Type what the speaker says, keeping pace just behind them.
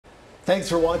Thanks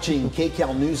for watching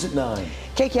KCAL News at 9.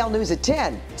 KCAL News at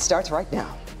 10 starts right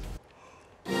now.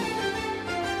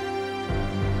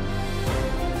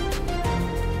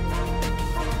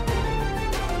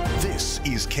 This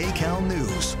is KCAL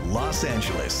News, Los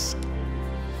Angeles.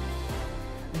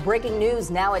 Breaking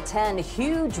news now at 10.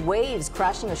 Huge waves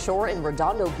crashing ashore in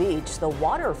Redondo Beach. The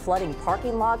water flooding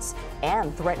parking lots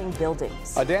and threatening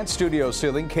buildings. A dance studio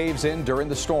ceiling caves in during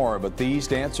the storm, but these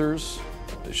dancers,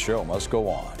 the show must go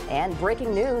on. And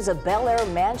breaking news, a Bel Air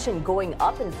mansion going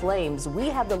up in flames. We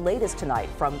have the latest tonight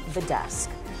from The Desk.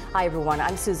 Hi, everyone.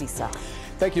 I'm Suzie.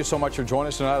 Thank you so much for joining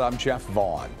us tonight. I'm Jeff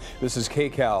Vaughn. This is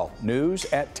KCAL News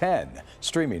at 10,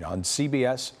 streaming on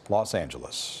CBS Los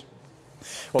Angeles.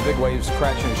 Well, big waves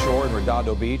crashing ashore in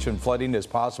Redondo Beach, and flooding is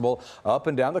possible up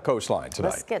and down the coastline tonight.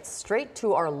 Let's get straight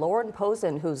to our Lauren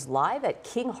Posen, who's live at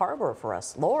King Harbor for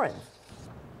us. Lauren.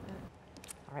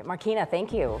 All right, Markina,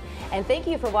 thank you. And thank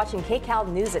you for watching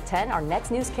KCAL News at 10. Our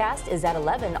next newscast is at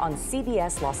 11 on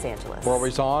CBS Los Angeles. We're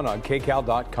always on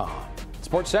KCAL.com.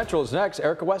 Sports Central is next.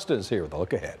 Erica Weston is here with a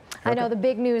look ahead. I know the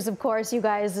big news, of course, you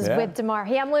guys, is with DeMar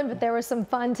Hamlin, but there was some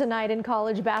fun tonight in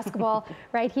college basketball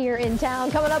right here in town.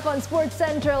 Coming up on Sports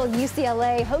Central,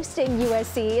 UCLA hosting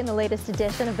USC in the latest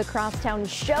edition of the Crosstown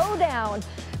Showdown.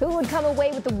 Who would come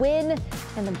away with the win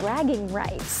and the bragging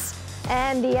rights?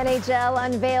 And the NHL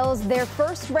unveils their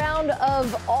first round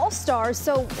of All-Stars,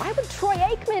 so why would Troy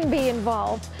Aikman be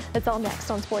involved? That's all next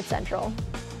on Sports Central.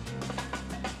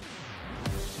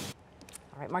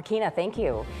 All right, Markina, thank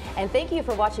you. And thank you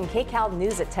for watching KCAL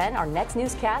News at 10. Our next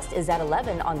newscast is at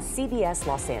 11 on CBS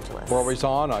Los Angeles. We're always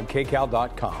on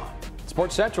KCAL.com.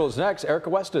 Sports Central is next. Erica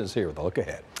Weston is here with a look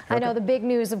ahead. I know the big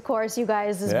news, of course, you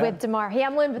guys, is with DeMar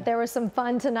Hamlin, but there was some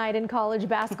fun tonight in college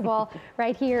basketball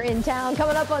right here in town.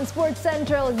 Coming up on Sports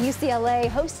Central, UCLA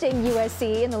hosting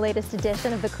USC in the latest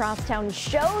edition of the Crosstown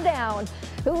Showdown.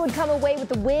 Who would come away with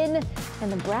the win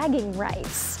and the bragging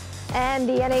rights? And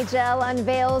the NHL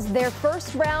unveils their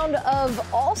first round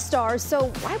of All-Stars,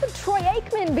 so why would Troy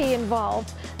Aikman be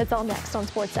involved? That's all next on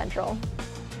Sports Central.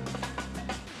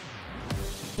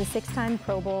 The six-time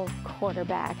Pro Bowl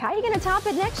quarterback. How are you going to top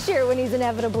it next year when he's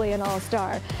inevitably an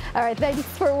All-Star? All right, thanks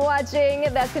for watching.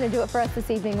 That's going to do it for us this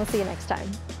evening. We'll see you next time.